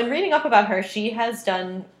 So in reading up about her, she has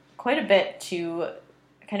done quite a bit to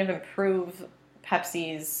kind of improve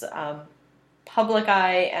Pepsi's public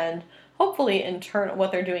eye and hopefully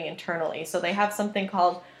what they're doing internally. So they have something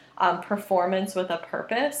called Performance with a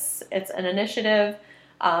Purpose. It's an initiative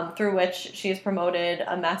through which she's promoted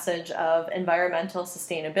a message of environmental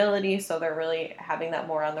sustainability. So they're really having that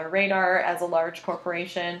more on their radar as a large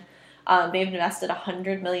corporation. They've invested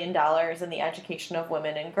 $100 million in the education of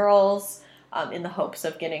women and girls in the hopes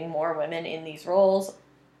of getting more women in these roles.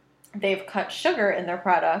 They've cut sugar in their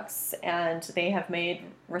products, and they have made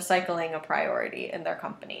recycling a priority in their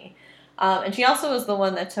company. And she also was the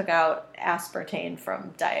one that took out aspartame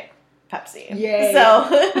from Diet Pepsi. Yay.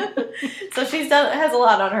 So she has a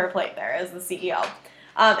lot on her plate there as the CEO.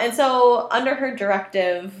 And so under her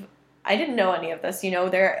directive, I didn't know any of this.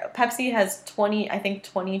 Pepsi has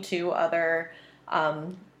 22 other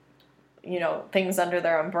things under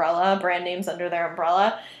their umbrella, brand names under their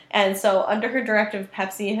umbrella. And so under her directive,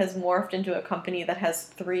 Pepsi has morphed into a company that has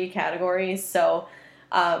 3 categories. So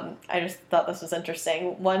I just thought this was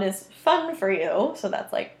interesting. One is fun for you. So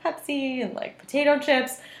that's like Pepsi and like potato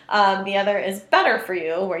chips. The other is better for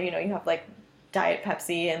you, where, you have like Diet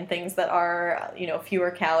Pepsi and things that are,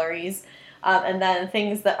 fewer calories. And then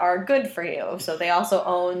things that are good for you. So they also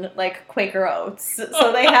own like Quaker Oats.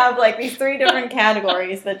 So they have like these 3 different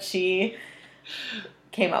categories that she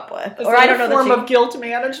came up with. Or I don't know, form of guilt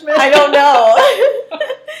management. I don't know.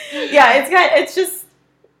 Yeah, it's just,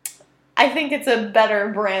 I think it's a better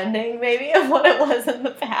branding maybe of what it was in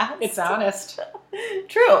the past. It's honest.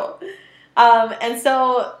 True. And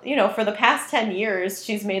so, for the past 10 years,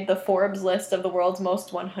 she's made the Forbes list of the world's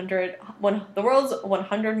 100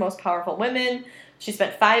 most powerful women. She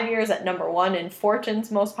spent 5 years at number 1 in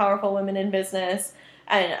Fortune's most powerful women in business.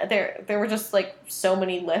 And there were just like so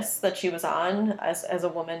many lists that she was on as a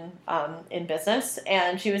woman in business.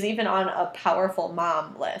 And she was even on a powerful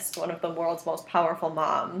mom list, one of the world's most powerful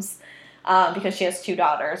moms, because she has 2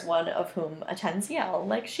 daughters, one of whom attends Yale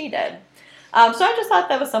like she did. So I just thought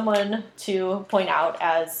that was someone to point out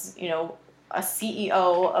as, a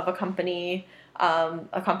CEO of a company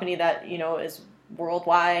that, is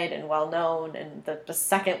worldwide and well known, and the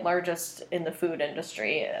second largest in the food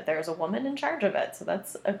industry. There's a woman in charge of it, so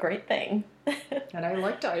that's a great thing. And I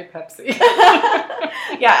like Diet Pepsi.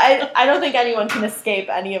 Yeah, I don't think anyone can escape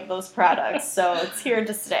any of those products, so it's here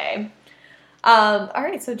to stay. All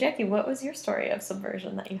right, so Jackie, what was your story of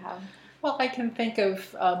subversion that you have? Well, I can think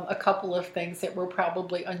of a couple of things that were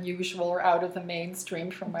probably unusual or out of the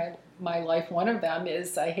mainstream from my life. One of them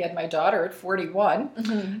is I had my daughter at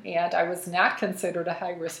 41, and I was not considered a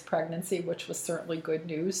high-risk pregnancy, which was certainly good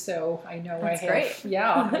news. So I know That's I have, great.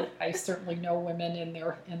 Yeah, I certainly know women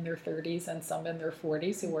in their 30s and some in their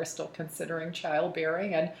 40s who are still considering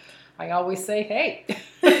childbearing, and I always say, hey,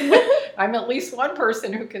 I'm at least one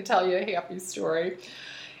person who can tell you a happy story.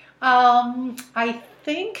 I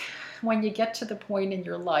think when you get to the point in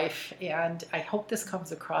your life, and I hope this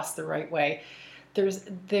comes across the right way,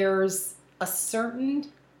 there's a certain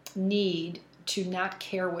need to not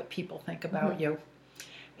care what people think about you.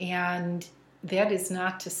 And that is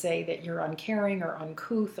not to say that you're uncaring or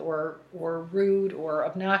uncouth or rude or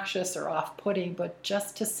obnoxious or off-putting, but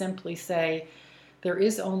just to simply say, there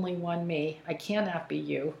is only one me. I cannot be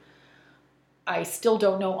you. I still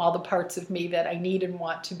don't know all the parts of me that I need and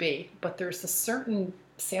want to be, but there's a certain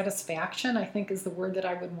satisfaction, I think is the word that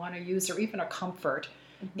I would want to use, or even a comfort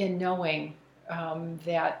in knowing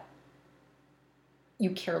that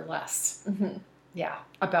you care less,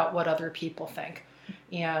 about what other people think.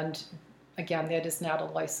 And again, that is not a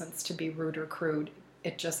license to be rude or crude.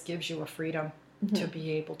 It just gives you a freedom to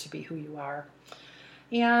be able to be who you are.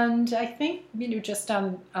 And I think, just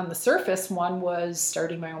on the surface, one was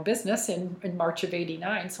starting my own business in March of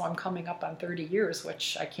 '89. So I'm coming up on 30 years,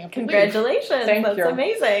 which I can't believe. Congratulations. That's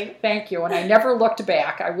amazing. Thank you. And I never looked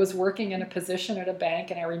back. I was working in a position at a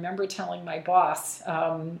bank, and I remember telling my boss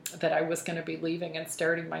that I was going to be leaving and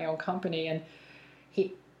starting my own company. And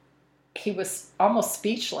he was almost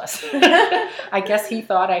speechless. I guess he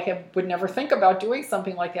thought I would never think about doing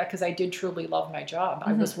something like that, because I did truly love my job.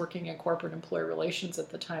 I was working in corporate employee relations at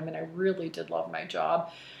the time, and I really did love my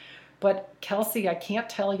job. But Kelsey, I can't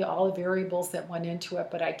tell you all the variables that went into it,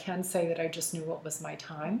 but I can say that I just knew it was my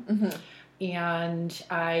time. And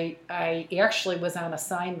I actually was on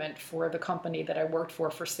assignment for the company that I worked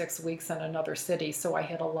for 6 weeks in another city, so I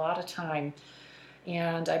had a lot of time.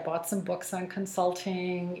 And I bought some books on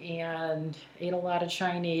consulting and ate a lot of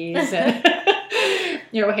Chinese and,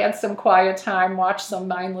 had some quiet time, watched some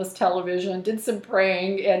mindless television, did some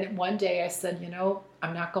praying. And one day I said,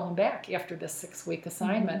 I'm not going back after this 6-week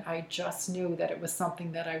assignment. I just knew that it was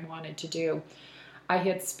something that I wanted to do. I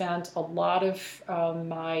had spent a lot of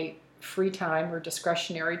my free time or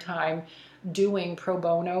discretionary time doing pro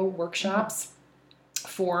bono workshops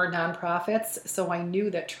for nonprofits. So I knew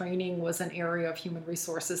that training was an area of human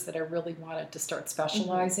resources that I really wanted to start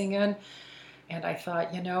specializing in. And I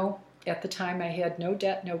thought, at the time I had no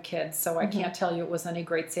debt, no kids, so I can't tell you it was any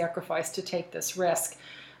great sacrifice to take this risk,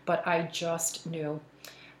 but I just knew.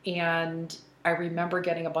 And I remember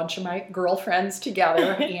getting a bunch of my girlfriends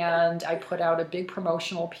together and I put out a big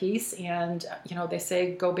promotional piece, and, they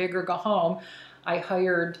say go big or go home. I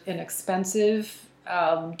hired an expensive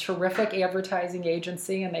terrific advertising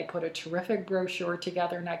agency, and they put a terrific brochure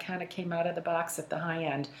together, and I kind of came out of the box at the high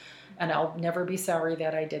end, and I'll never be sorry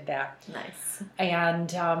that I did that. Nice. And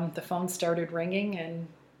the phone started ringing, and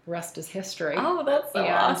the rest is history. Oh, that's so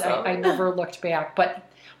awesome. I never looked back. But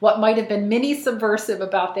what might have been mini subversive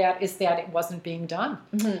about that is that it wasn't being done.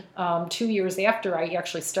 2 years after, I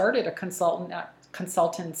actually started a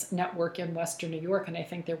consultants network in Western New York, and I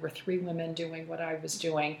think there were 3 women doing what I was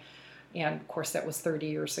doing. And of course, that was 30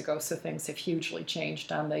 years ago, so things have hugely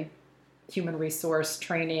changed on the human resource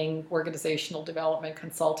training, organizational development,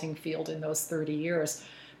 consulting field in those 30 years.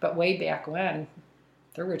 But way back when,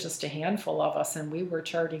 there were just a handful of us, and we were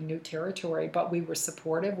charting new territory, but we were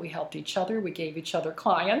supportive. We helped each other. We gave each other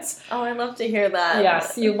clients. Oh, I love to hear that.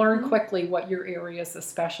 Yes, you learn quickly what your areas of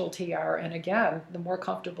specialty are. And again, the more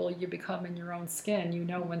comfortable you become in your own skin,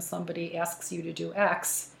 when somebody asks you to do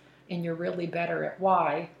X, and you're really better at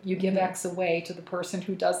Y, you give X away to the person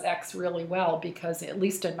who does X really well, because at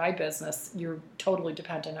least in my business, you're totally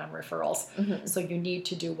dependent on referrals. So you need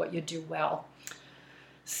to do what you do well.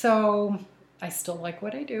 So I still like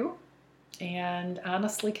what I do. And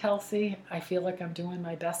honestly, Kelsey, I feel like I'm doing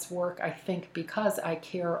my best work, I think, because I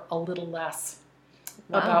care a little less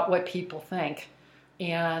about what people think.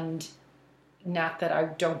 And not that I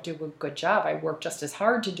don't do a good job. I work just as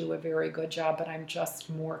hard to do a very good job, but I'm just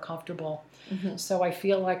more comfortable. So I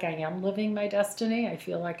feel like I am living my destiny. I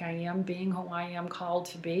feel like I am being who I am called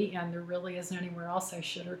to be, and there really isn't anywhere else I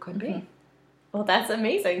should or could be. Well, that's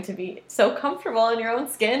amazing to be so comfortable in your own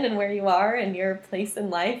skin and where you are and your place in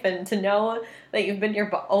life, and to know that you've been your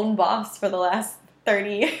own boss for the last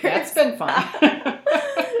 30 years. That's been fun.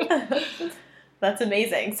 That's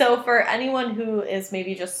amazing. So for anyone who is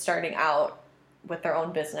maybe just starting out with their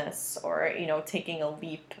own business, or, you know, taking a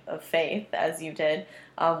leap of faith as you did,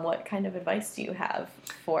 what kind of advice do you have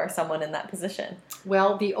for someone in that position?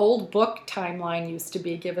 Well, the old book timeline used to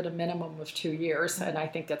be give it a minimum of 2 years, and I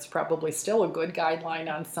think that's probably still a good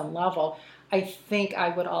guideline on some level. I think I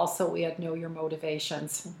would also add know your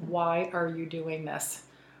motivations. Why are you doing this?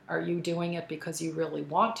 Are you doing it because you really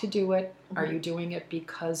want to do it? Are you doing it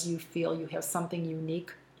because you feel you have something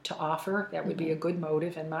unique to offer? That would be a good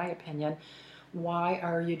motive, in my opinion. Why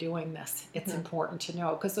are you doing this? It's important to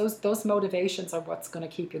know, because those motivations are what's going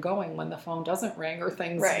to keep you going when the phone doesn't ring or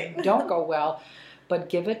things don't go well. But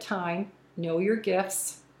give it time, know your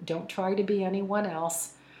gifts, don't try to be anyone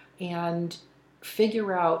else, and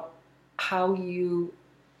figure out how you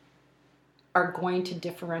are going to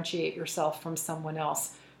differentiate yourself from someone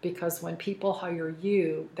else. Because when people hire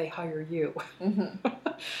you, they hire you.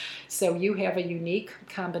 So you have a unique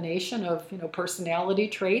combination of, you know, personality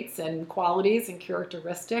traits and qualities and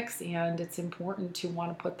characteristics, and it's important to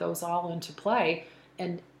want to put those all into play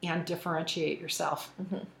and differentiate yourself.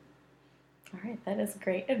 All right, that is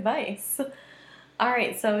great advice. All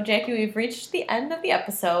right, so Jackie, we've reached the end of the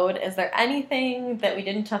episode. Is there anything that we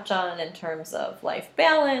didn't touch on in terms of life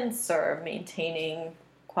balance or maintaining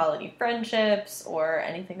quality friendships, or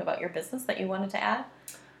anything about your business that you wanted to add?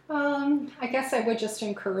 I guess I would just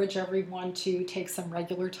encourage everyone to take some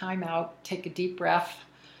regular time out, take a deep breath.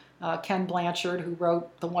 Ken Blanchard, who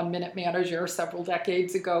wrote The 1 Minute Manager several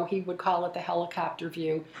decades ago, he would call it the helicopter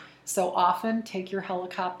view. So often, take your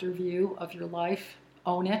helicopter view of your life,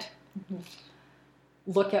 own it,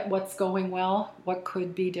 look at what's going well, what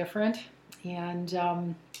could be different, and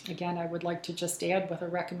again, I would like to just add with a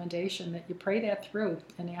recommendation that you pray that through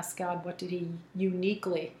and ask God, what did He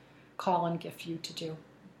uniquely call and gift you to do?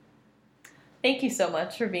 Thank you so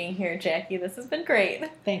much for being here, Jackie. This has been great.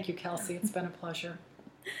 Thank you, Kelsey. It's been a pleasure.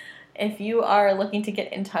 If you are looking to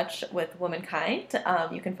get in touch with Womankind,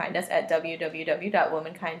 you can find us at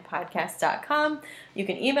www.womankindpodcast.com. You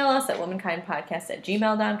can email us at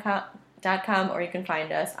womankindpodcast@gmail.com, or you can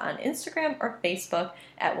find us on Instagram or Facebook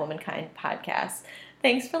at Womankind Podcast.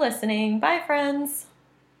 Thanks for listening. Bye, friends.